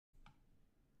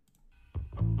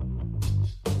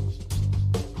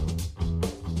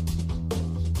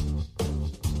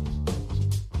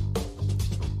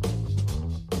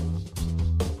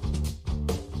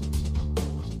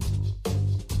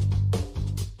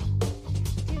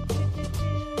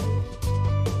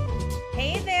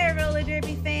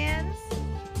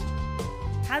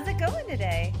it going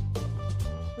today?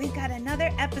 We've got another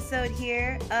episode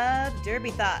here of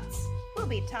Derby Thoughts. We'll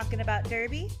be talking about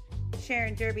Derby,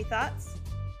 sharing Derby thoughts.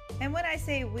 And when I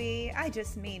say we, I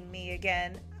just mean me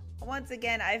again. Once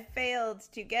again, I failed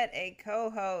to get a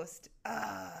co-host.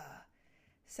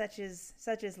 Such is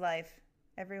life.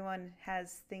 Everyone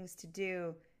has things to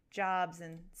do, jobs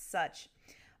and such.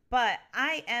 But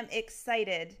I am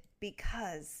excited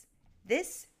because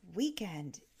this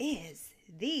weekend is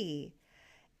the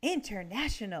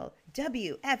International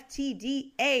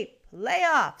WFTDA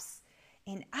Playoffs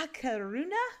in A Coruña,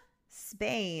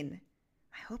 Spain.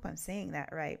 I hope I'm saying that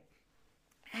right.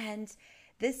 And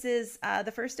this is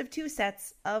the first of two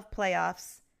sets of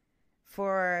playoffs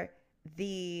for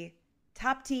the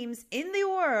top teams in the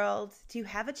world to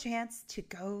have a chance to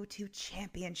go to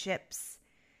championships.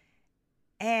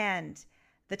 And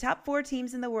the top 4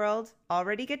 teams in the world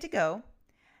already get to go.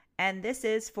 And this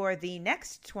is for the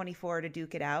next 24 to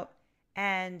duke it out.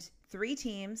 And 3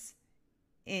 teams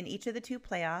in each of the 2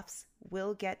 playoffs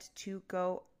will get to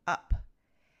go up.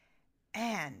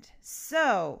 And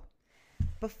so,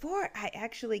 before I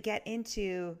actually get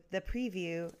into the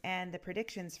preview and the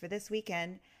predictions for this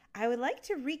weekend, I would like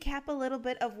to recap a little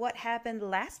bit of what happened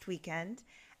last weekend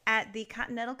at the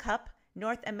Continental Cup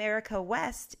North America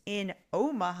West in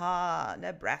Omaha,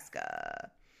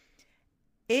 Nebraska.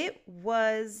 It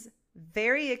was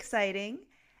very exciting,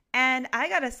 and I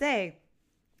gotta say,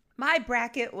 my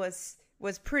bracket was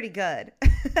pretty good.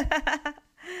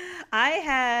 I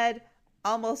had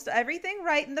almost everything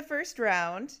right in the first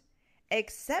round,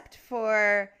 except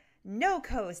for No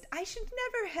Coast. I should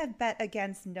never have bet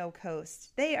against No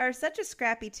Coast. They are such a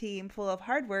scrappy team full of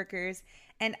hard workers,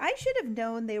 and I should have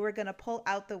known they were going to pull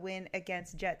out the win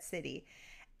against Jet City.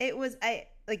 It was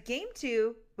game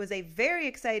 2 was a very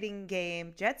exciting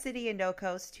game. Jet City and No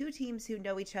Coast, 2 teams who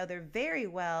know each other very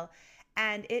well,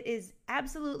 and it is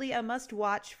absolutely a must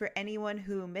watch for anyone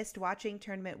who missed watching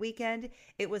tournament weekend.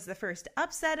 It was the first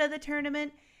upset of the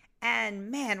tournament, and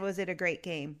man, was it a great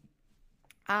game.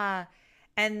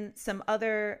 And some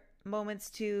other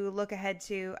moments to look ahead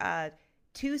to.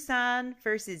 Tucson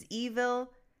versus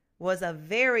Evil was a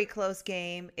very close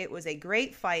game. It was a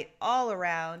great fight all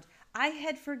around. I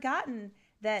had forgotten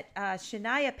that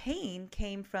Shania Payne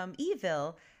came from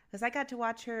Evil because I got to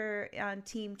watch her on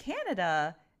Team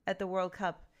Canada at the World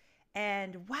Cup.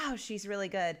 And wow, she's really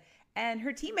good. And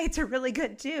her teammates are really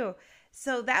good too.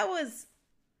 So that was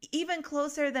even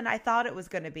closer than I thought it was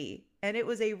going to be. And it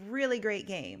was a really great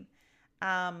game.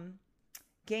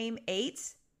 Game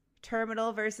 8,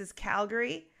 Terminal versus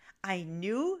Calgary. I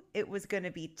knew it was going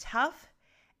to be tough,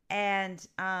 and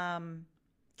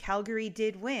Calgary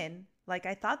did win like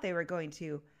I thought they were going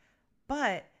to.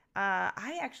 But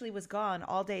I actually was gone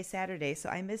all day Saturday, so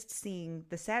I missed seeing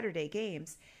the Saturday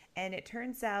games. And it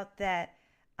turns out that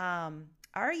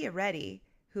Are You Ready,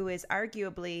 who is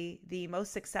arguably the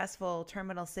most successful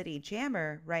Terminal City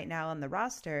jammer right now on the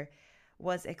roster,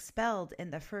 was expelled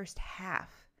in the first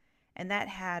half, and that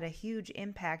had a huge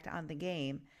impact on the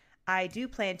game. I do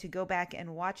plan to go back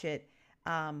and watch it,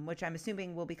 which I'm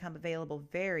assuming will become available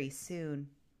very soon,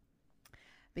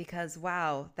 because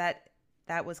wow, that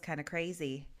was kind of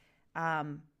crazy.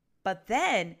 But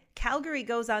then Calgary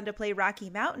goes on to play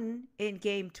Rocky Mountain in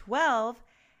game 12,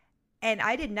 and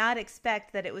I did not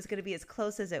expect that it was going to be as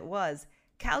close as it was.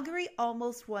 Calgary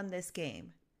almost won this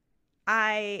game.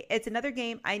 It's another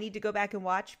game I need to go back and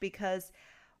watch because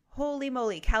holy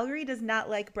moly, Calgary does not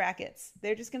like brackets.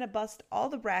 They're just going to bust all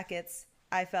the brackets,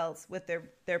 I felt, with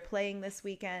their playing this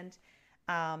weekend.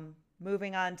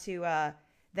 Moving on to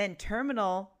then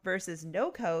Terminal versus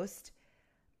No Coast.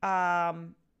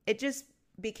 It just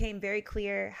became very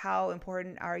clear how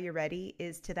important Are You Ready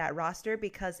is to that roster,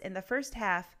 because in the first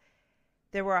half,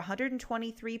 there were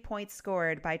 123 points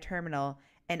scored by Terminal,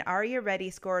 and Are You Ready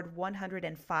scored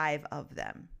 105 of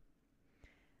them.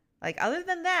 Like, other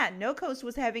than that, No Coast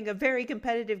was having a very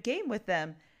competitive game with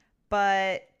them,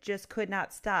 but just could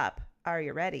not stop Are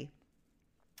You Ready.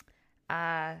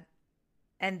 And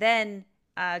then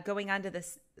going on to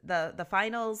the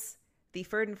finals, the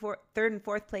third and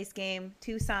fourth place game,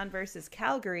 Tucson versus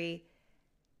Calgary.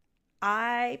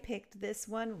 I picked this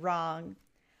one wrong,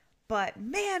 but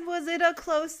man, was it a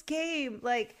close game.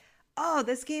 Like, oh,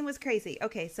 this game was crazy.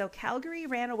 Okay, so Calgary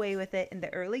ran away with it in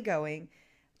the early going.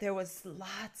 There was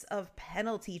lots of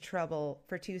penalty trouble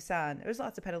for Tucson. There was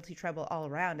lots of penalty trouble all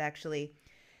around, actually.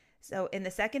 So in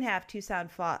the second half, Tucson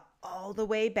fought all the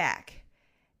way back.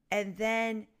 And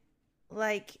then,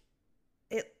 they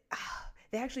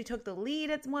actually took the lead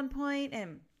at one point,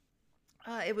 and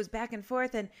it was back and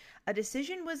forth. And a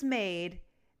decision was made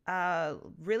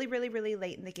really, really, really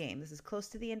late in the game. This is close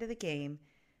to the end of the game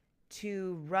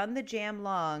to run the jam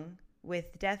long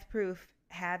with Death Proof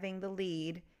having the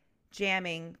lead,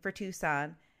 jamming for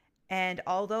Tucson. And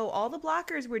although all the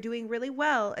blockers were doing really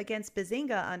well against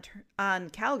Bazinga on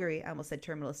Calgary, I almost said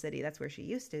Terminal City, that's where she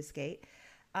used to skate,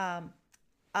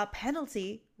 a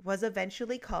penalty was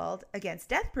eventually called against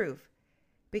Death Proof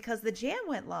because the jam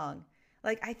went long.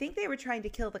 Like, I think they were trying to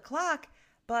kill the clock,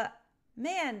 but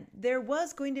man, there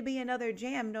was going to be another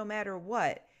jam no matter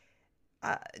what.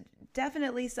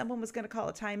 Definitely someone was going to call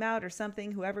a timeout or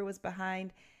something, whoever was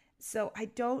behind. So I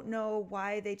don't know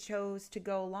why they chose to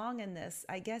go long in this.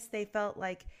 I guess they felt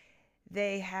like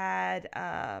they had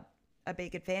a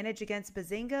big advantage against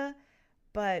Bazinga,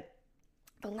 but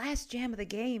the last jam of the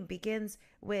game begins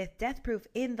with Death Proof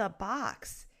in the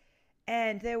box.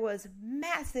 And there was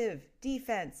massive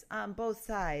defense on both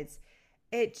sides.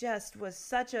 It just was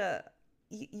such a...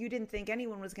 You didn't think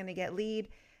anyone was going to get lead.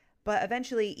 But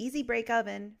eventually, Easy Break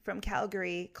Oven from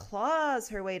Calgary claws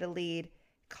her way to lead,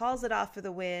 calls it off for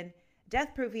the win.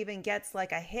 Death Proof even gets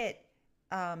like a hit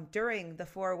during the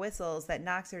 4 whistles that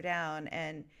knocks her down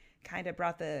and kind of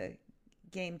brought the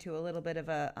game to a little bit of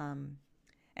a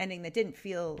ending that didn't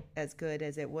feel as good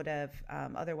as it would have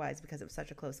otherwise because it was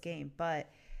such a close game. But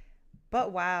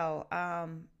wow,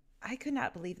 I could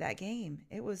not believe that game.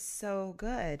 It was so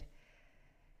good.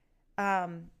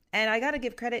 And I got to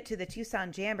give credit to the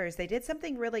Tucson Jammers. They did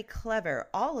something really clever.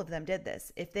 All of them did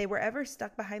this. If they were ever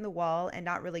stuck behind the wall and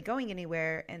not really going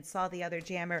anywhere and saw the other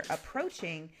jammer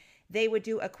approaching, they would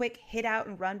do a quick hit out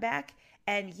and run back.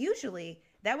 And usually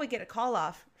that would get a call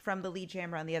off from the lead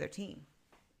jammer on the other team.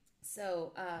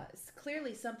 So it's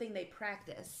clearly something they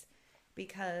practice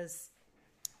because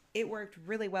it worked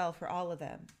really well for all of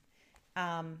them.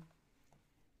 And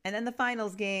then the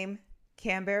finals game,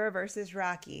 Canberra versus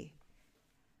Rocky.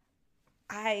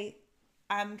 I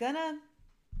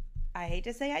hate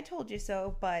to say I told you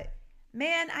so, but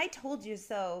man, I told you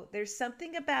so. There's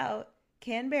something about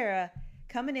Canberra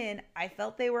coming in. I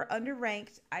felt they were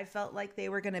underranked. I felt like they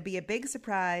were going to be a big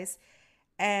surprise.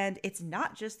 And it's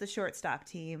not just the shortstop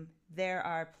team. There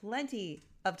are plenty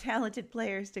of talented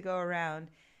players to go around.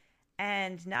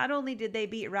 And not only did they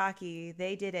beat Rocky,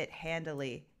 they did it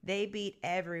handily. They beat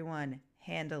everyone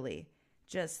handily.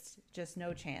 Just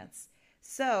no chance.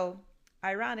 So,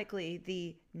 ironically,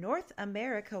 the North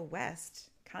America West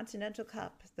Continental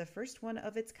Cup, the first one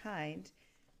of its kind,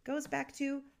 goes back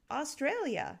to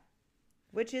Australia,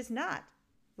 which is not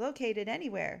located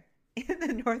anywhere in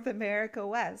the North America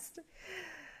West.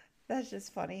 That's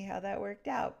just funny how that worked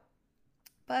out.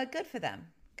 But good for them.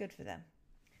 Good for them.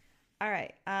 All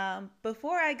right.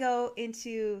 Before I go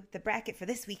into the bracket for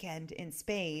this weekend in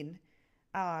Spain,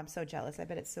 oh, I'm so jealous. I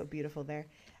bet it's so beautiful there.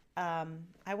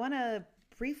 I want to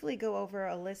briefly go over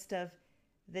a list of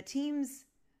the teams,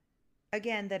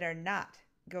 again, that are not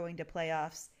going to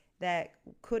playoffs that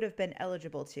could have been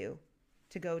eligible to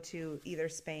go to either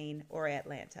Spain or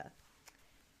Atlanta.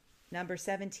 Number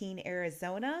 17,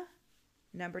 Arizona.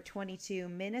 Number 22,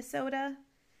 Minnesota.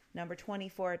 Number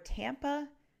 24, Tampa.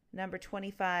 Number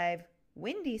 25,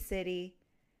 Windy City.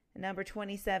 Number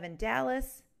 27,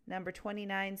 Dallas. Number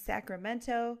 29,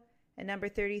 Sacramento. And number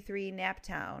 33,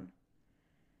 Naptown.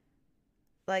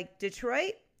 Like,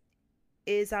 Detroit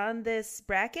is on this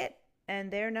bracket, and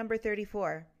they're number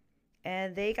 34.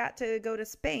 And they got to go to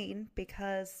Spain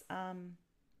because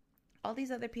all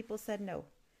these other people said no.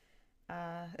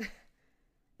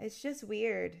 It's just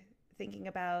weird thinking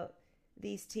about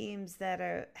these teams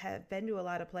that have been to a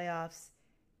lot of playoffs,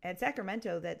 and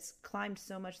Sacramento that's climbed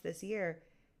so much this year,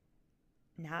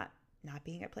 not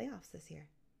being at playoffs this year.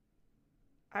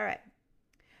 All right,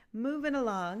 moving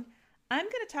along. I'm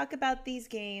going to talk about these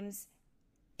games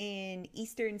in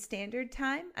Eastern Standard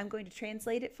Time. I'm going to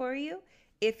translate it for you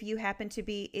if you happen to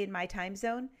be in my time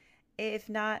zone. If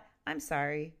not, I'm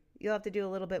sorry. You'll have to do a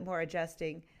little bit more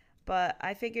adjusting. But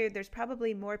I figured there's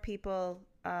probably more people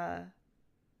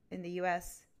in the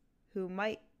U.S. who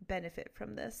might benefit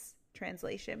from this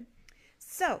translation.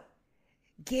 So,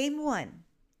 game 1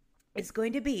 is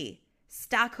going to be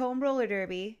Stockholm Roller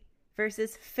Derby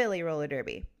versus Philly Roller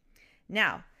Derby.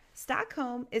 Now,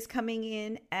 Stockholm is coming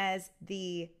in as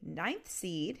the 9th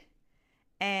seed,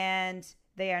 and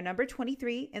they are number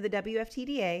 23 in the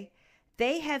WFTDA.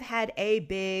 They have had a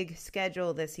big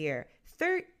schedule this year.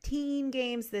 13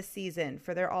 games this season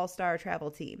for their all-star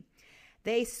travel team.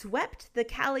 They swept the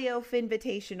Calliope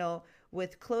Invitational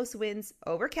with close wins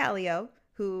over Calliope,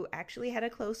 who actually had a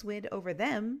close win over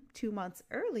them 2 months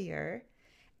earlier.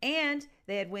 And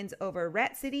they had wins over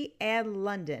Rat City and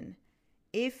London.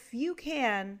 If you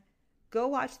can, go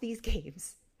watch these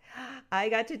games. I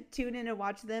got to tune in and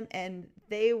watch them, and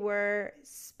they were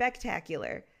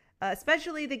spectacular,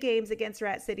 especially the games against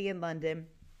Rat City and London.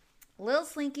 Lil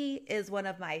Slinky is one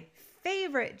of my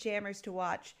favorite jammers to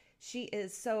watch. She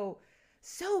is so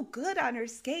good on her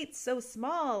skates, so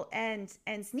small and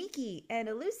sneaky and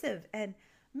elusive, and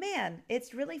man,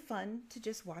 it's really fun to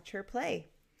just watch her play.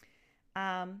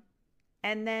 Um,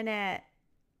 and then at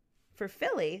for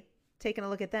Philly, taking a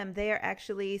look at them, they are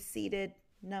actually seated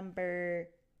number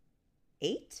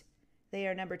 8. They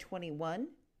are number 21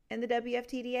 in the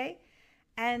WFTDA.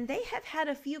 And they have had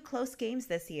a few close games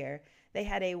this year. They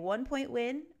had a 1 point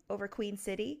win over Queen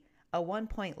City, a 1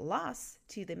 point loss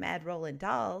to the Mad Rollin'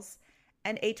 Dolls,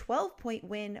 and a 12-point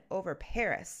win over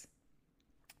Paris.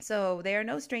 So they are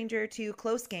no stranger to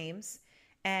close games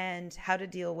and how to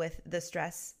deal with the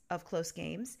stress of close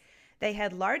games. They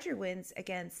had larger wins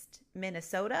against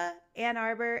Minnesota, Ann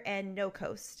Arbor, and No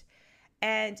Coast.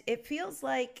 And it feels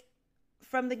like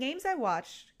from the games I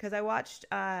watched, because I watched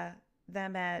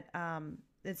them at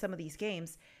in some of these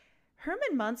games,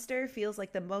 Herman Munster feels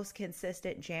like the most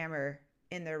consistent jammer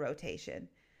in their rotation.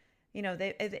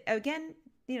 They again,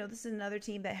 this is another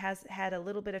team that has had a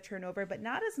little bit of turnover, but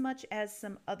not as much as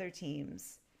some other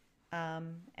teams.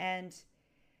 And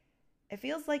it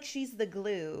feels like she's the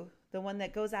glue, the one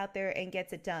that goes out there and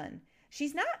gets it done.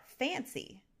 She's not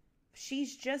fancy.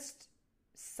 She's just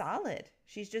solid.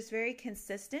 She's just very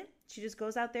consistent. She just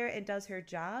goes out there and does her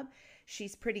job.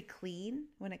 She's pretty clean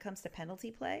when it comes to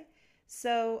penalty play.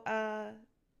 So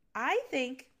I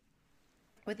think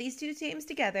with these two teams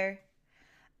together,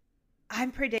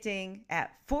 I'm predicting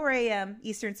at 4 a.m.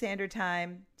 Eastern Standard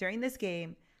Time during this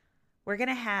game, we're going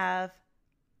to have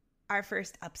our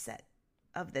first upset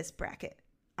of this bracket.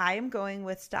 I am going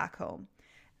with Stockholm.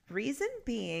 Reason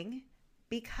being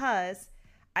because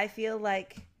I feel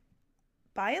like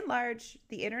by and large,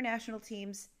 the international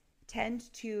teams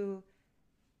tend to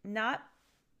not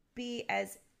be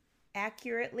as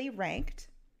accurately ranked,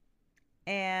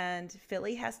 and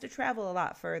Philly has to travel a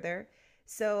lot further.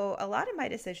 So a lot of my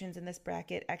decisions in this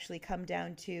bracket actually come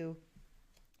down to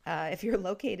if you're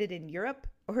located in Europe,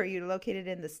 or you're located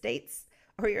in the States,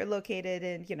 or you're located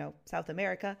in, South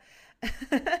America.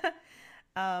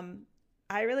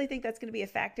 I really think that's going to be a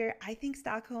factor. I think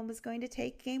Stockholm is going to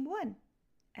take game 1,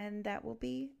 and that will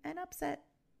be an upset.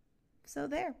 So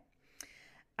there.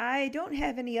 I don't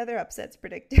have any other upsets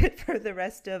predicted for the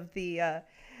rest of the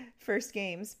first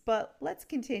games, but let's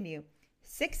continue.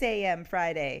 6 a.m.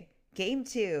 Friday, game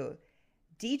 2.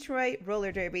 Detroit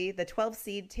Roller Derby, the 12th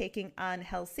seed, taking on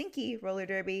Helsinki Roller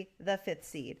Derby, the 5th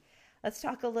seed. Let's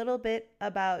talk a little bit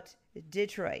about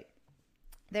Detroit.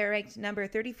 They're ranked number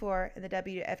 34 in the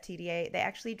WFTDA. They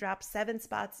actually dropped 7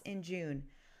 spots in June.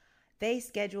 They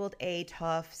scheduled a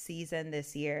tough season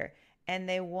this year, and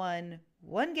they won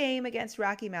 1 game against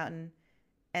Rocky Mountain,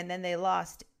 and then they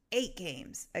lost 8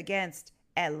 games against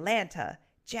Atlanta,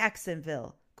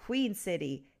 Jacksonville, Queen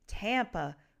City,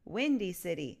 Tampa, Windy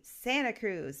City, Santa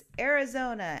Cruz,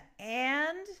 Arizona,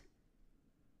 and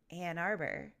Ann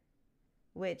Arbor,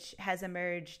 which has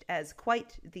emerged as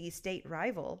quite the state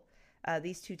rival.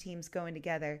 These two teams going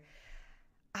together.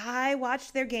 I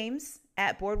watched their games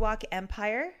at Boardwalk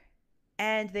Empire,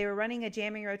 and they were running a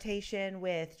jamming rotation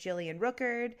with Jillian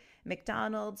Rookard,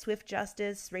 McDonald, Swift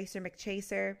Justice, Racer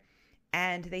McChaser,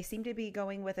 and they seem to be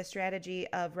going with a strategy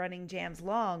of running jams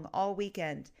long all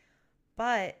weekend.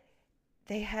 But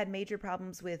they had major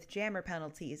problems with jammer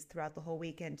penalties throughout the whole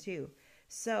weekend too.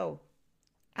 So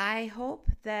I hope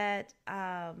that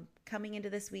coming into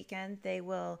this weekend, they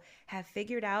will have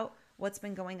figured out what's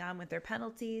been going on with their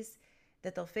penalties,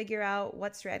 that they'll figure out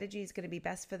what strategy is going to be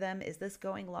best for them. Is this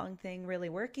going long thing really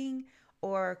working,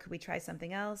 or could we try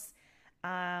something else?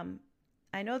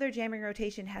 I know their jamming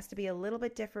rotation has to be a little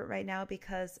bit different right now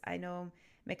because I know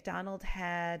McDonald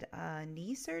had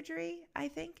knee surgery, I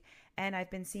think, and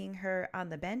I've been seeing her on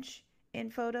the bench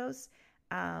in photos,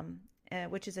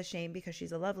 which is a shame because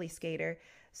she's a lovely skater.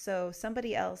 So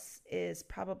somebody else is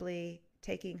probably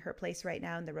taking her place right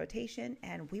now in the rotation,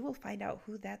 and we will find out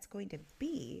who that's going to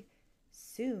be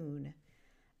soon.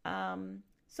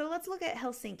 So let's look at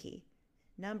Helsinki,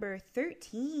 number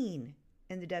 13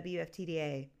 in the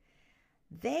WFTDA.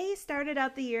 They started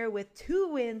out the year with 2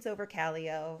 wins over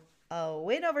Kallio, a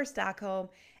win over Stockholm,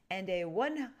 and a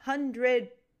 100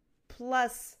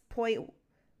 plus point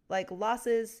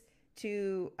losses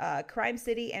to Crime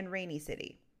City and Rainy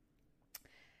City.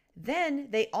 Then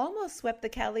they almost swept the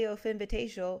Kallio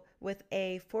Invitational with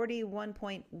a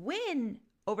 41-point win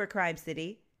over Crime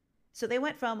City. So they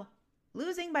went from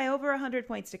losing by over 100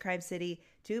 points to Crime City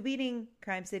to beating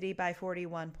Crime City by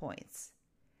 41 points.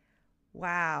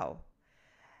 Wow.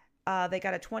 They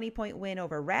got a 20-point win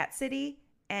over Rat City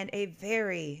and a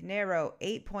very narrow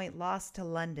 8-point loss to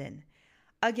London.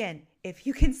 Again, if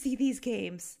you can see these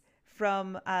games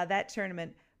from that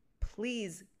tournament,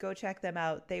 please go check them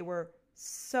out. They were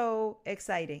so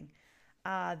exciting.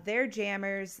 Their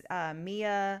jammers,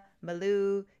 Mia,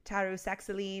 Malou, Taru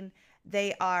Saxaline,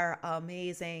 they are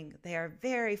amazing. They are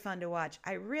very fun to watch.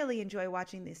 I really enjoy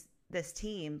watching this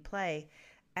team play.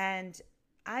 And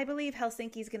I believe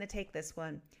Helsinki's going to take this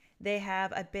one. They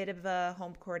have a bit of a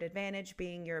home court advantage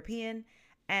being European,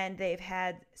 and they've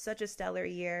had such a stellar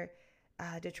year.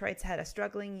 Detroit's had a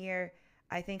struggling year.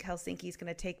 I think Helsinki's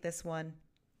going to take this one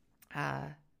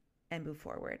and move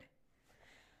forward.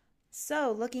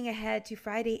 So, looking ahead to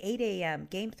Friday, 8 a.m.,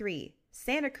 Game 3,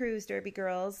 Santa Cruz Derby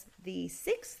Girls, the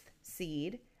 6th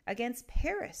seed, against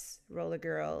Paris Roller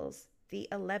Girls, the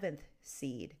 11th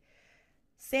seed.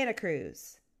 Santa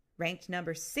Cruz, ranked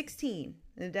number 16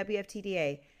 in the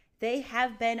WFTDA. They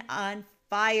have been on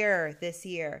fire this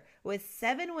year with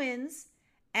 7 wins,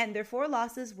 and their 4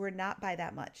 losses were not by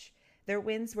that much. Their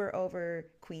wins were over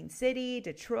Queen City,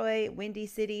 Detroit, Windy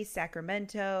City,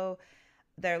 Sacramento.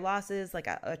 Their losses, like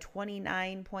a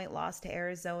 29-point loss to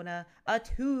Arizona, a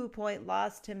 2-point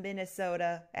loss to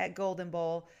Minnesota at Golden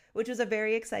Bowl, which was a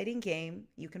very exciting game.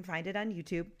 You can find it on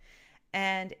YouTube.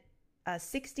 And a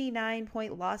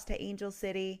 69-point loss to Angel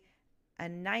City, a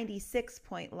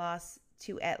 96-point loss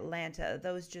to Atlanta.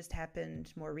 Those just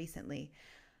happened more recently.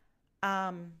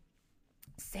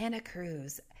 Santa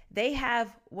Cruz, they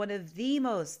have one of the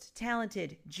most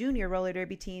talented junior roller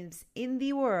derby teams in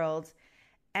the world,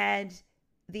 and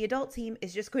the adult team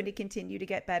is just going to continue to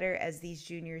get better as these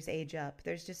juniors age up.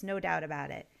 There's just no doubt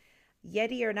about it.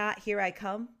 Yeti or Not, Here I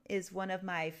Come is one of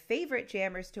my favorite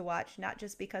jammers to watch, not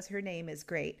just because her name is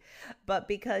great, but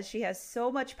because she has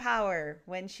so much power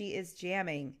when she is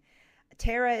jamming.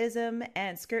 Terrorism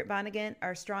and Skirt Vonnegut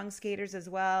are strong skaters as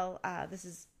well.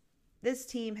 This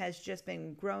team has just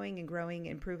been growing and growing,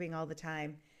 improving all the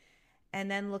time.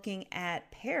 And then looking at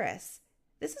Paris,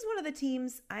 this is one of the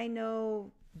teams I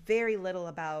know very little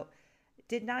about.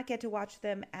 Did not get to watch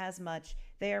them as much.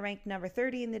 They are ranked number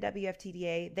 30 in the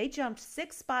WFTDA. They jumped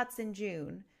 6 spots in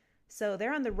June, so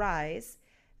they're on the rise.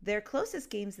 Their closest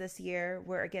games this year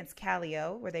were against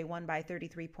Callio, where they won by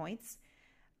 33 points.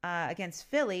 Against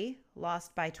Philly,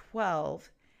 lost by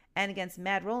 12. And against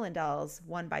Mad Roland Dolls,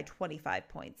 won by 25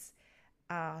 points.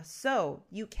 So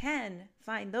you can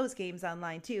find those games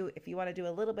online too if you want to do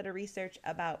a little bit of research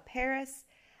about Paris.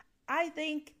 I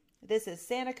think this is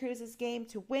Santa Cruz's game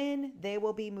to win. They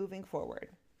will be moving forward.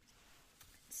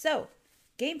 So,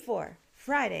 Game 4,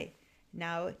 Friday,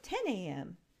 now 10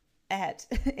 a.m.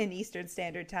 in Eastern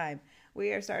Standard Time.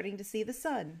 We are starting to see the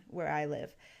sun where I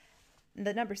live.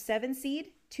 The number 7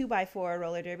 seed, 2x4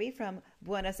 roller derby from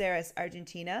Buenos Aires,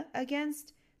 Argentina,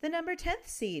 against the number 10th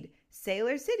seed,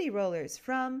 Sailor City Rollers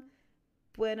from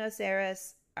Buenos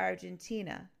Aires,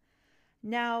 Argentina.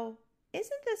 Now,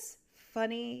 isn't this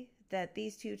funny that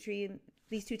these two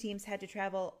teams had to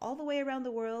travel all the way around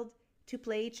the world to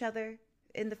play each other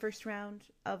in the first round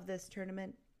of this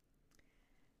tournament?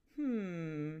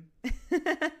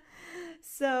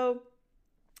 So,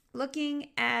 looking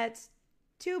at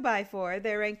 2x4,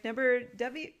 they're ranked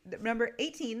number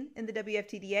 18 in the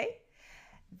WFTDA.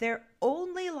 Their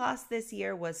only loss this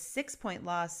year was 6-point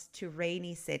loss to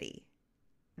Rainy City.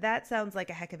 That sounds like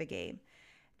a heck of a game.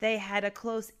 They had a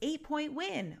close 8-point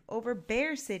win over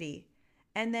Bear City,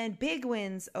 and then big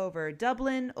wins over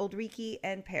Dublin, Old Reekie,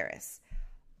 and Paris.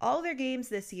 All their games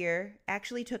this year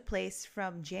actually took place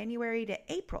from January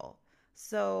to April.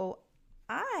 So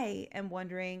I am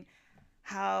wondering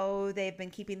how they've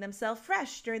been keeping themselves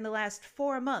fresh during the last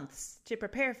 4 months to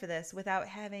prepare for this without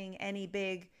having any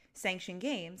big sanctioned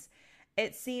games.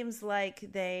 It seems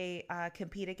like they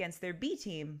compete against their B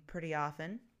team pretty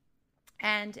often.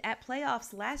 And at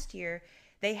playoffs last year,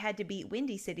 they had to beat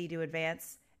Windy City to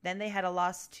advance. Then they had a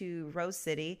loss to Rose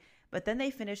City, but then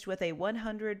they finished with a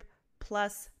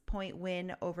 100-plus point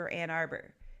win over Ann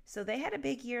Arbor. So they had a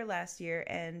big year last year,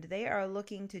 and they are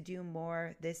looking to do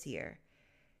more this year.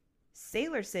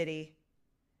 Sailor City,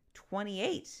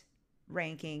 28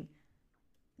 ranking.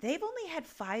 They've only had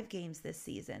 5 games this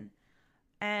season,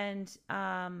 and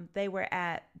they were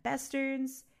at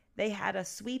Besterns. They had a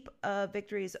sweep of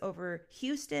victories over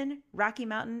Houston, Rocky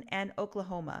Mountain, and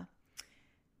Oklahoma.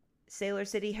 Sailor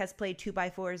City has played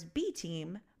 2x4's B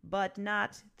team, but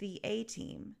not the A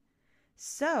team.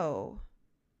 So,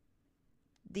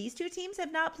 these two teams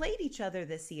have not played each other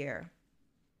this year.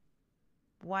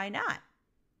 Why not?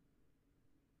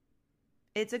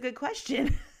 It's a good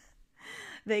question.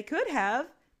 They could have.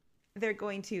 They're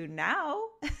going to now.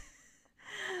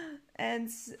 And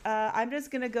I'm just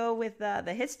going to go with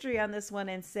the history on this one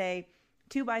and say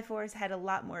 2x4s had a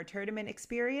lot more tournament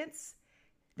experience.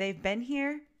 They've been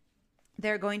here.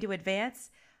 They're going to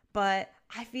advance. But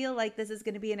I feel like this is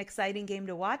going to be an exciting game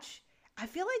to watch. I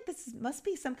feel like this must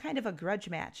be some kind of a grudge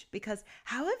match because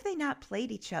how have they not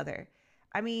played each other?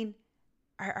 I mean,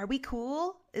 are we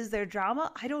cool? Is there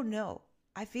drama? I don't know.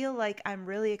 I feel like I'm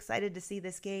really excited to see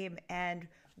this game and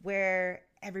where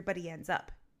everybody ends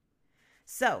up.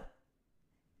 So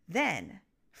then,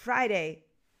 Friday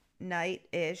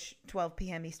night-ish, 12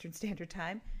 p.m. Eastern Standard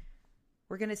Time,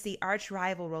 we're going to see arch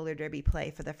rival Roller Derby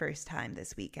play for the first time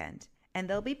this weekend. And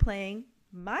they'll be playing,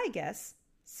 my guess,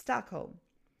 Stockholm.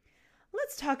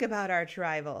 Let's talk about arch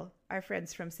rival, our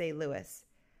friends from St. Louis.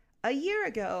 A year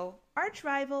ago, arch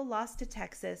rival lost to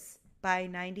Texas by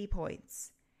 90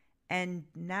 points. And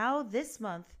now this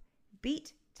month,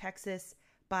 beat Texas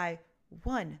by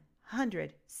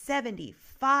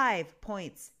 175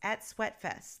 points at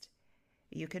Sweatfest.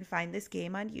 You can find this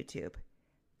game on YouTube.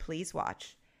 Please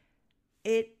watch.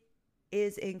 It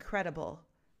is incredible.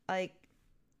 Like,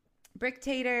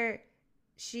 Bricktator,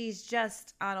 she's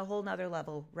just on a whole nother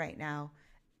level right now.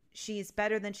 She's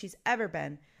better than she's ever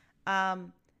been.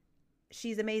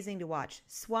 She's amazing to watch.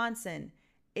 Swanson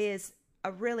is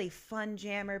a really fun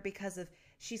jammer because of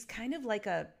she's kind of like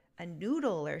a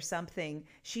noodle or something.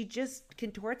 She just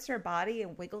contorts her body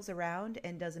and wiggles around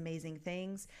and does amazing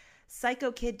things.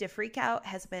 Psycho Kid to Freak Out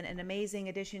has been an amazing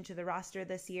addition to the roster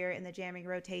this year in the jamming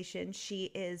rotation.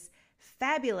 She is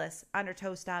fabulous on her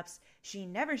toe stops. She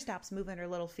never stops moving her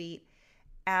little feet.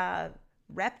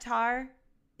 Reptar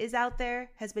is out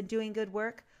there, has been doing good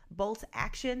work. Bolt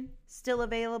Action, still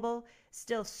available,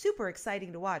 still super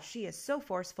exciting to watch. She is so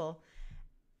forceful.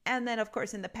 And then, of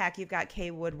course, in the pack, you've got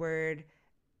Kay Woodward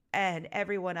and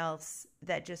everyone else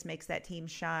that just makes that team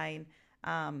shine.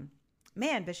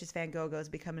 Man, Vicious Van Gogh has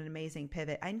become an amazing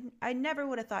pivot. I never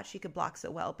would have thought she could block so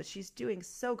well, but she's doing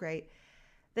so great.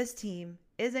 This team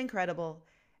is incredible.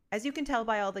 As you can tell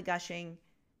by all the gushing,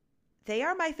 they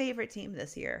are my favorite team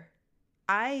this year.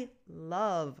 I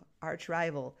love Arch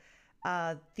Rival.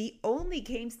 The only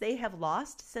games they have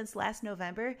lost since last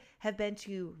November have been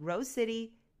to Rose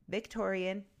City,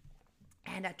 Victorian,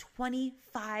 and a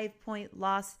 25-point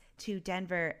loss to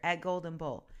Denver at Golden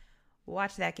Bowl.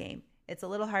 Watch that game. It's a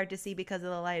little hard to see because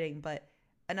of the lighting, but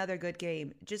another good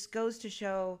game. Just goes to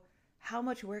show how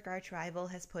much work Arch Rival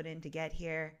has put in to get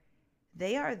here.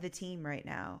 They are the team right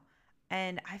now,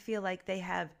 and I feel like they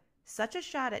have such a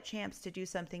shot at champs to do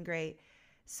something great.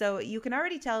 So you can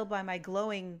already tell by my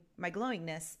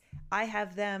glowingness, I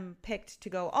have them picked to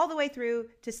go all the way through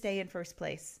to stay in first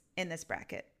place in this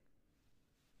bracket.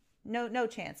 No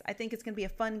chance. I think it's going to be a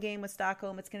fun game with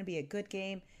Stockholm. It's going to be a good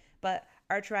game, but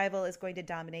Arch Rival is going to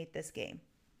dominate this game.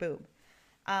 Boom.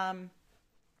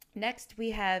 Next,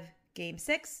 we have Game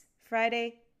 6,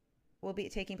 Friday. Will be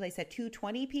taking place at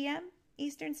 2:20 p.m.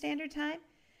 Eastern Standard Time.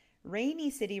 Rainy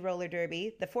City Roller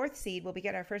Derby, the 4th seed, will be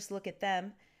getting our first look at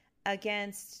them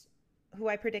against who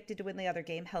I predicted to win the other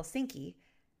game, Helsinki.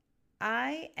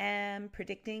 I am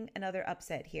predicting another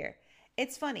upset here.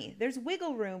 It's funny. There's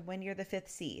wiggle room when you're the 5th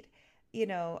seed. You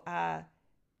know,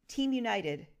 Team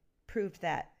United proved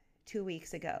that 2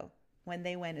 weeks ago when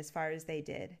they went as far as they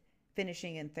did,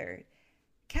 finishing in 3rd.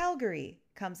 Calgary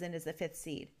comes in as the 5th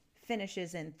seed,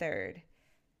 finishes in 3rd.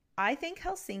 I think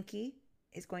Helsinki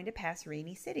is going to pass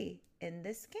Rainy City in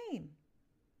this game.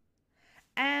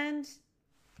 And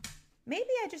maybe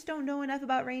I just don't know enough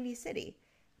about Rainy City,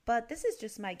 but this is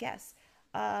just my guess.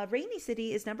 Rainy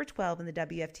City is number 12 in the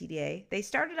WFTDA. They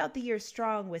started out the year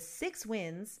strong with 6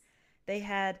 wins. They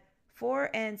had 4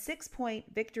 and 6 point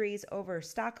victories over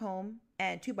Stockholm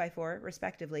and 2x4,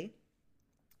 respectively.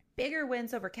 Bigger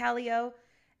wins over Kallio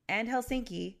and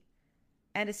Helsinki,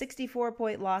 and a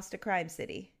 64-point loss to Crime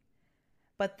City.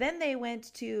 But then they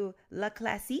went to La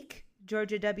Classique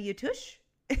Georgia W. Tush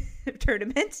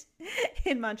tournament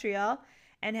in Montreal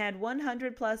and had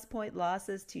 100-plus point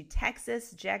losses to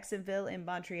Texas, Jacksonville, and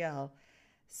Montreal.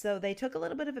 So they took a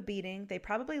little bit of a beating. They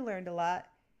probably learned a lot.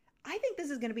 I think this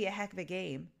is going to be a heck of a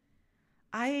game.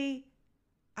 I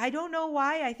don't know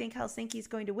why I think Helsinki is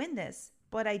going to win this,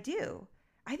 but I do.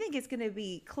 I think it's going to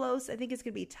be close. I think it's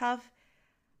going to be tough.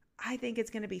 I think it's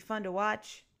going to be fun to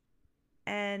watch.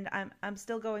 And I'm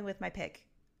still going with my pick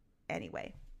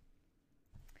anyway.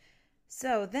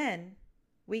 So then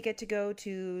we get to go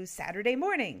to Saturday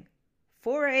morning,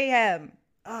 4 a.m.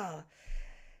 Oh,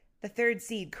 the 3rd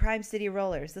seed, Crime City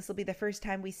Rollers. This will be the first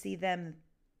time we see them.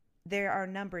 They are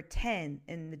number 10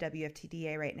 in the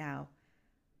WFTDA right now.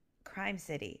 Crime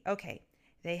City. Okay.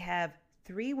 They have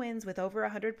 3 wins with over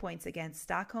 100 points against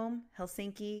Stockholm,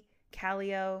 Helsinki,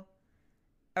 Kallio,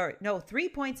 or no, 3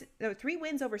 points, no, 3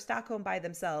 wins over Stockholm by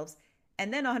themselves,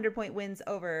 and then 100-point wins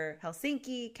over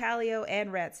Helsinki, Kallio,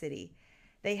 and Rat City.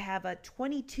 They have a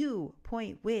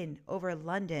 22-point win over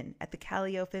London at the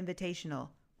Kallio Invitational.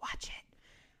 Watch it.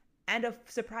 And a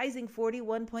surprising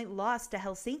 41-point loss to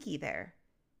Helsinki there.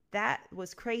 That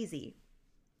was crazy.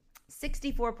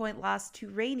 64-point loss to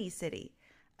Rainy City.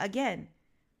 Again,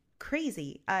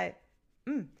 crazy. At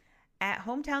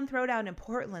Hometown Throwdown in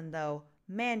Portland, though,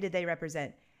 man, did they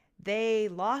represent. They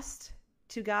lost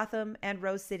to Gotham and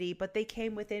Rose City, but they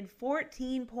came within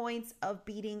 14 points of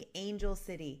beating Angel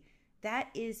City. That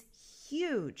is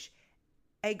huge.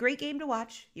 A great game to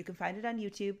watch. You can find it on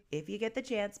YouTube if you get the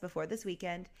chance before this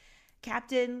weekend.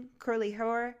 Captain Curly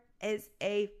Hoare is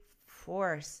a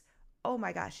force. Oh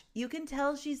my gosh. You can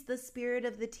tell she's the spirit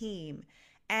of the team.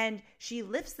 And she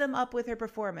lifts them up with her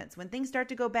performance. When things start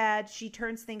to go bad, she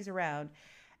turns things around.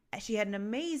 She had an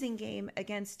amazing game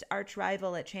against arch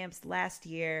rival at Champs last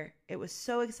year. It was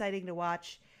so exciting to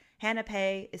watch. Hannah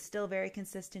Pay is still a very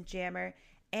consistent jammer.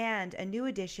 And a new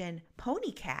addition,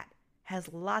 Pony Cat,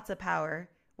 has lots of power.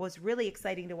 Was really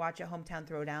exciting to watch at Hometown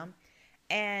Throwdown.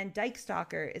 And Dyke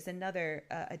Stalker is another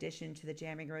addition to the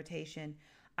jamming rotation.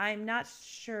 I'm not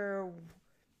sure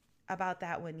about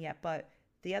that one yet, but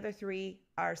the other three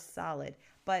are solid.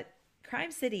 But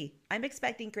Crime City, I'm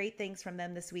expecting great things from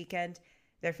them this weekend.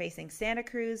 They're facing Santa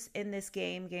Cruz in this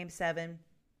game, Game 7.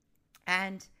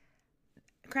 And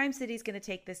Crime City's going to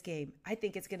take this game. I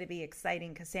think it's going to be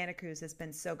exciting because Santa Cruz has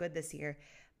been so good this year.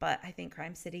 But I think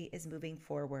Crime City is moving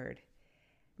forward.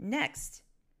 Next,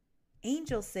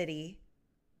 Angel City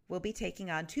will be taking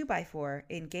on 2x4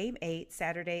 in Game 8,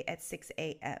 Saturday at 6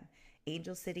 a.m.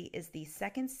 Angel City is the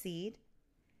second seed.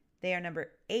 They are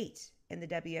number 8 in the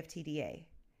WFTDA.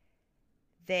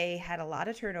 They had a lot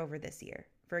of turnover this year.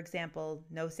 For example,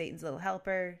 no Satan's Little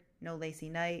Helper, no Lacey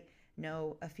Knight,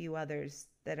 no a few others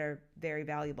that are very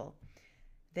valuable.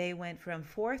 They went from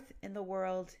 4th in the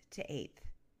world to 8th.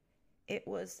 It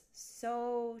was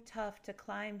so tough to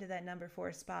climb to that number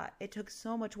 4 spot. It took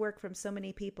so much work from so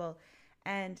many people.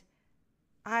 And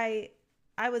I'm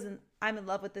in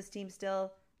love with this team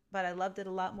still, but I loved it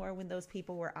a lot more when those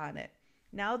people were on it.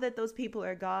 Now that those people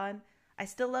are gone, I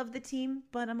still love the team,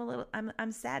 but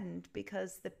I'm saddened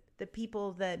because the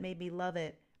people that made me love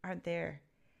it aren't there.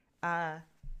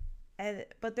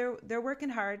 But they're working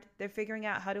hard. They're figuring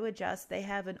out how to adjust. They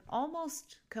have an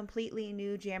almost completely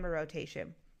new jammer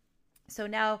rotation. So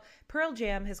now Pearl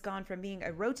Jam has gone from being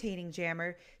a rotating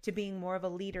jammer to being more of a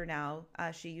leader now.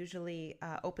 She usually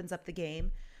opens up the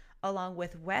game, along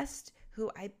with West,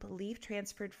 who I believe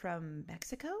transferred from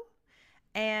Mexico,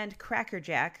 and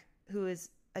Crackerjack, who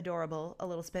is adorable, a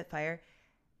little Spitfire.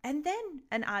 And then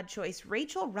an odd choice,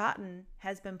 Rachel Rotten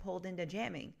has been pulled into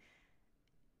jamming.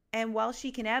 And while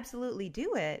she can absolutely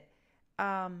do it,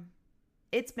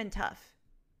 it's been tough.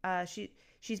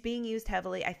 She's being used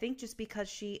heavily, I think just because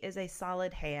she is a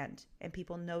solid hand and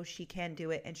people know she can do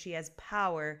it and she has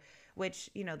power, which,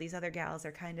 these other gals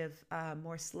are kind of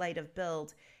more slight of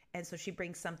build. And so she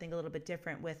brings something a little bit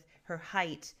different with her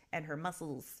height and her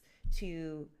muscles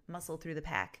to muscle through the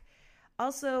pack.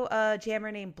 Also, a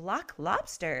jammer named Block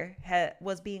Lobster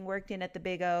was being worked in at the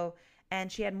Big O,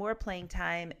 and she had more playing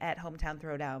time at Hometown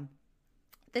Throwdown.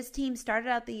 This team started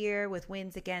out the year with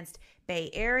wins against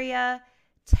Bay Area,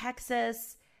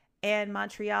 Texas, and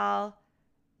Montreal,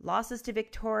 losses to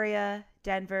Victoria,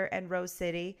 Denver, and Rose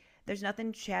City. There's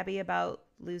nothing shabby about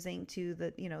losing to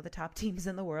the top teams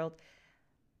in the world.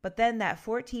 But then that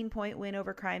 14-point win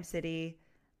over Crime City,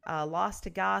 a loss to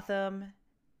Gotham,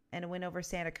 and a win over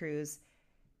Santa Cruz.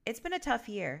 It's been a tough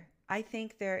year. I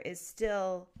think there is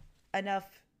still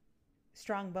enough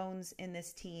strong bones in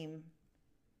this team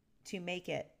to make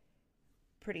it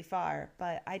pretty far,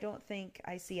 but I don't think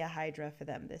I see a Hydra for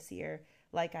them this year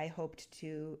like I hoped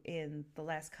to in the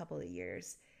last couple of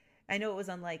years. I know it was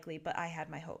unlikely, but I had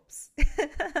my hopes.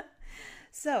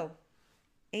 So,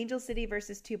 Angel City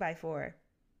versus 2x4.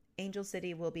 Angel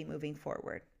City will be moving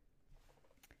forward.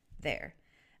 There.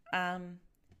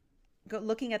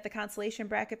 Looking at the consolation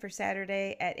bracket for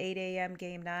Saturday at 8 a.m.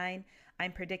 Game 9,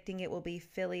 I'm predicting it will be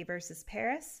Philly versus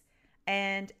Paris.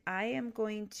 And I am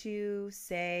going to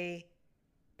say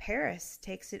Paris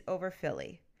takes it over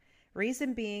Philly.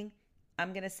 Reason being,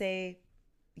 I'm going to say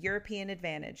European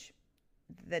advantage.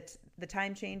 That the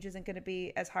time change isn't going to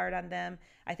be as hard on them.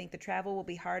 I think the travel will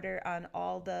be harder on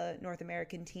all the North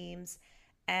American teams.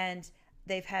 And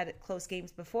they've had close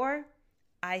games before.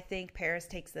 I think Paris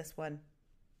takes this one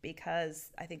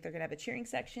because I think they're going to have a cheering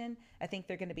section. I think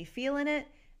they're going to be feeling it.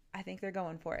 I think they're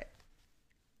going for it.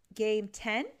 Game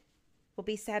 10 will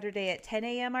be Saturday at 10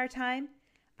 a.m. our time.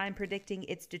 I'm predicting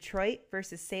it's Detroit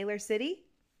versus Sailor City.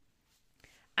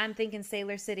 I'm thinking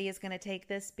Sailor City is going to take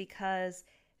this because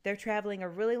they're traveling a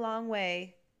really long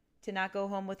way to not go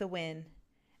home with a win.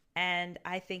 And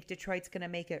I think Detroit's going to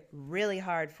make it really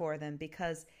hard for them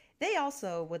because they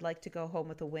also would like to go home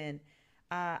with a win.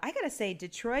 I got to say,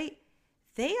 Detroit,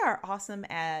 they are awesome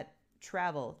at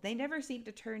travel. They never seem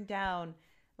to turn down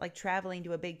like traveling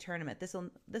to a big tournament.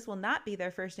 This will not be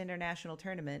their first international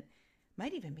tournament.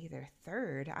 Might even be their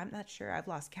third. I'm not sure. I've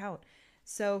lost count.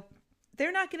 So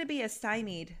they're not going to be as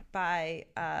stymied by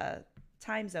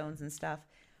time zones and stuff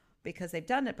because they've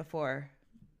done it before.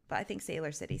 But I think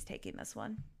Sailor City's taking this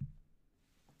one.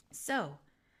 So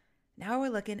now we're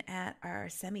looking at our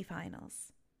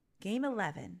semifinals. Game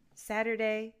 11,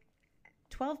 Saturday,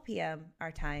 12 p.m.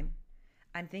 our time.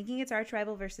 I'm thinking it's Arch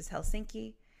Rival versus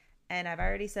Helsinki. And I've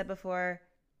already said before,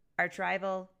 Arch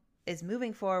Rival is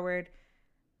moving forward.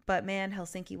 But man,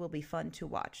 Helsinki will be fun to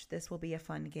watch. This will be a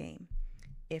fun game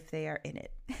if they are in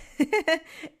it.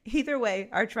 Either way,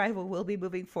 Arch Rival will be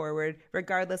moving forward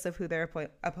regardless of who their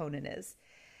opponent is.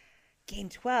 Game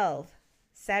 12,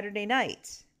 Saturday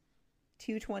night,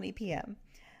 2:20 p.m.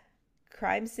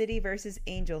 Crime City versus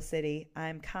Angel City.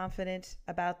 I'm confident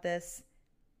about this.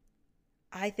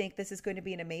 I think this is going to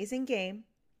be an amazing game.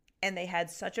 And they had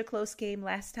such a close game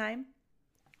last time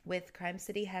with Crime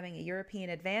City having a European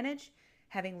advantage,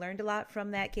 having learned a lot from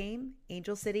that game.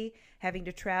 Angel City having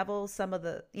to travel some of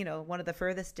the, one of the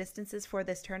furthest distances for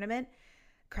this tournament.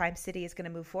 Crime City is going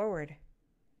to move forward.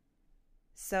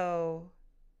 So,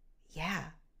 yeah,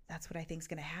 that's what I think is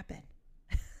going to happen.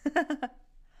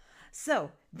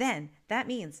 So then that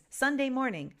means Sunday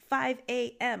morning, 5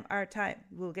 a.m. our time.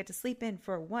 We'll get to sleep in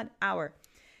for 1 hour.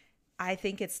 I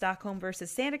think it's Stockholm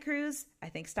versus Santa Cruz. I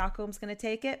think Stockholm's going to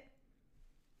take it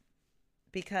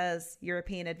because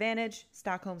European advantage.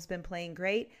 Stockholm's been playing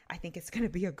great. I think it's going to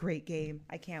be a great game.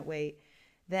 I can't wait.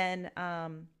 Then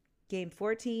game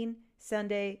 14,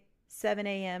 Sunday, 7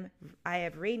 a.m. I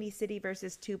have Rainy City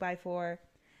versus 2x4.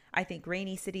 I think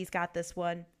Rainy City's got this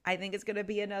one. I think it's going to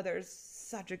be another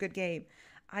such a good game.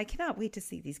 I cannot wait to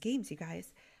see these games, you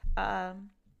guys. And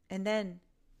then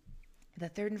the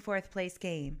third and fourth place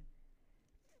game.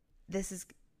 This is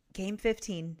game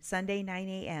 15, Sunday, 9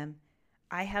 a.m.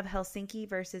 I have Helsinki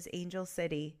versus Angel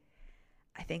City.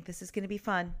 I think this is going to be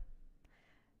fun.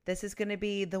 This is going to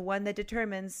be the one that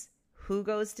determines who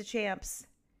goes to champs.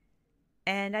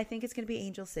 And I think it's going to be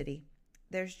Angel City.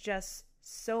 There's just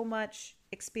so much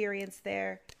experience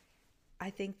there. I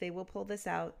think they will pull this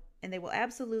out, and they will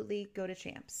absolutely go to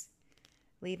champs,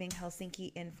 leaving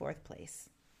Helsinki in fourth place.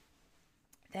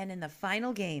 Then in the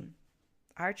final game,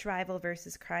 Arch Rival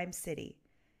versus Crime City,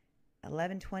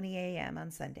 11:20 a.m. on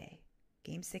Sunday,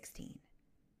 game 16.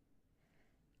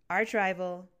 Arch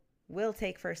Rival will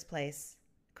take first place,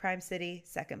 Crime City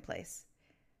second place.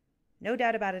 No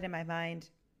doubt about it in my mind.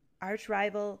 Arch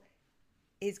Rival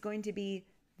is going to be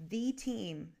the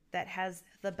team that has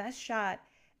the best shot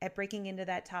at breaking into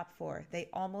that top four. They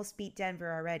almost beat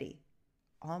Denver already.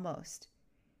 Almost.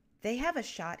 They have a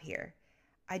shot here.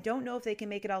 I don't know if they can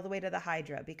make it all the way to the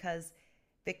Hydra because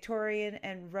Victorian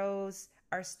and Rose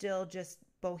are still just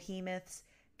behemoths.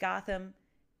 Gotham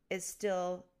is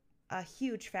still a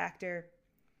huge factor.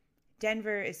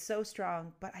 Denver is so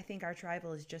strong, but I think Arch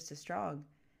Rival is just as strong.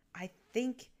 I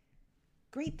think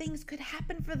great things could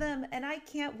happen for them, and I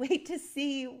can't wait to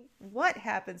see what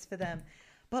happens for them.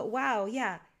 But wow,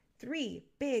 yeah, 3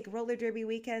 big roller derby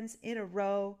weekends in a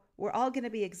row. We're all going to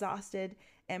be exhausted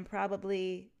and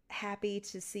probably happy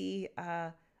to see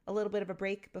a little bit of a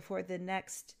break before the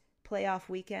next playoff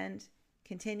weekend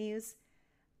continues.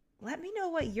 Let me know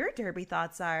what your derby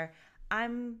thoughts are.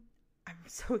 I'm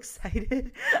so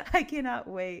excited. I cannot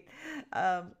wait.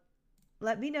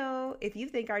 Let me know if you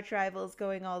think Arch Rival is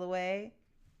going all the way.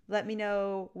 Let me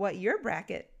know what your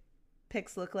bracket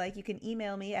picks look like. You can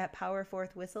email me at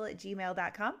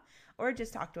powerfourthwhistle@gmail.com or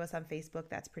just talk to us on Facebook.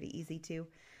 That's pretty easy too.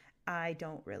 I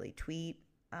don't really tweet,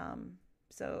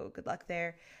 so good luck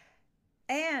there.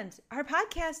 And our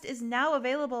podcast is now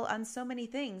available on so many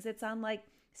things. It's on like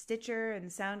Stitcher and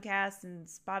Soundcast and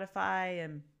Spotify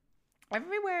and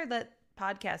everywhere that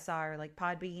podcasts are, like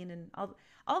Podbean and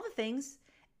all the things.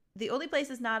 The only place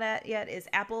it's not at yet is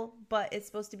Apple, but it's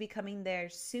supposed to be coming there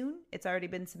soon. It's already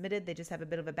been submitted. They just have a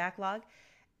bit of a backlog.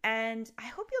 And I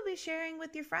hope you'll be sharing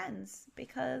with your friends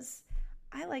because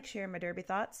I like sharing my derby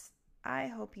thoughts. I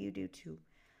hope you do too.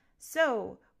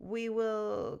 So we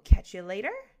will catch you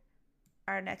later,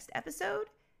 our next episode,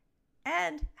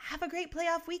 and have a great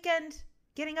playoff weekend.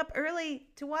 Getting up early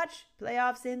to watch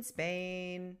playoffs in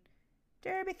Spain.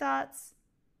 Derby thoughts.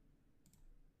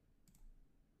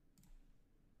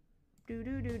 Do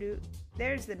do do do.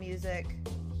 There's the music.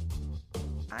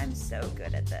 I'm so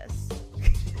good at this.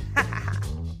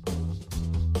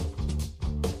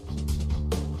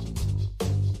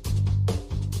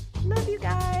 Love you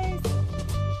guys.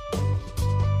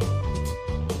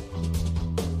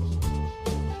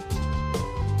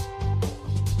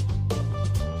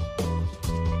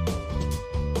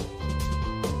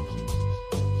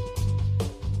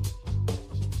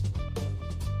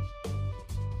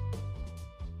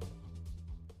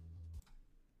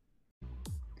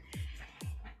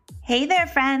 Hey there,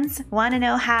 friends. Want to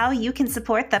know how you can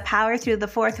support the Power Through the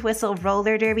Fourth Whistle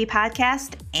Roller Derby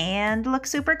podcast and look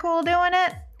super cool doing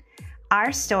it?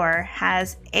 Our store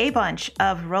has a bunch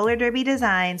of roller derby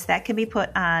designs that can be put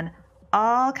on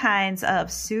all kinds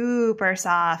of super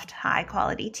soft, high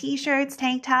quality t-shirts,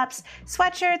 tank tops,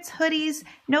 sweatshirts, hoodies,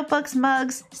 notebooks,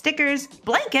 mugs, stickers,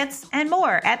 blankets, and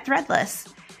more at Threadless.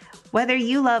 Whether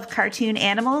you love cartoon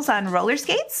animals on roller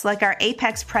skates, like our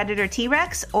Apex Predator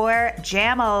T-Rex or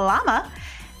Jam-a-Llama,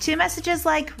 to messages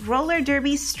like roller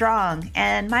derby strong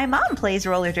and my mom plays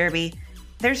roller derby,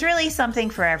 there's really something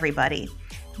for everybody.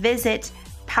 Visit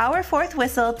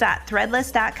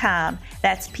powerfourthwhistle.threadless.com.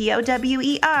 That's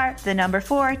POWER, the number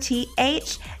 4,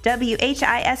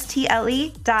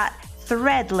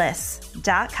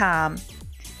 THWHISTLE.threadless.com.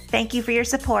 Thank you for your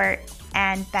support,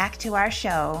 and back to our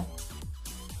show.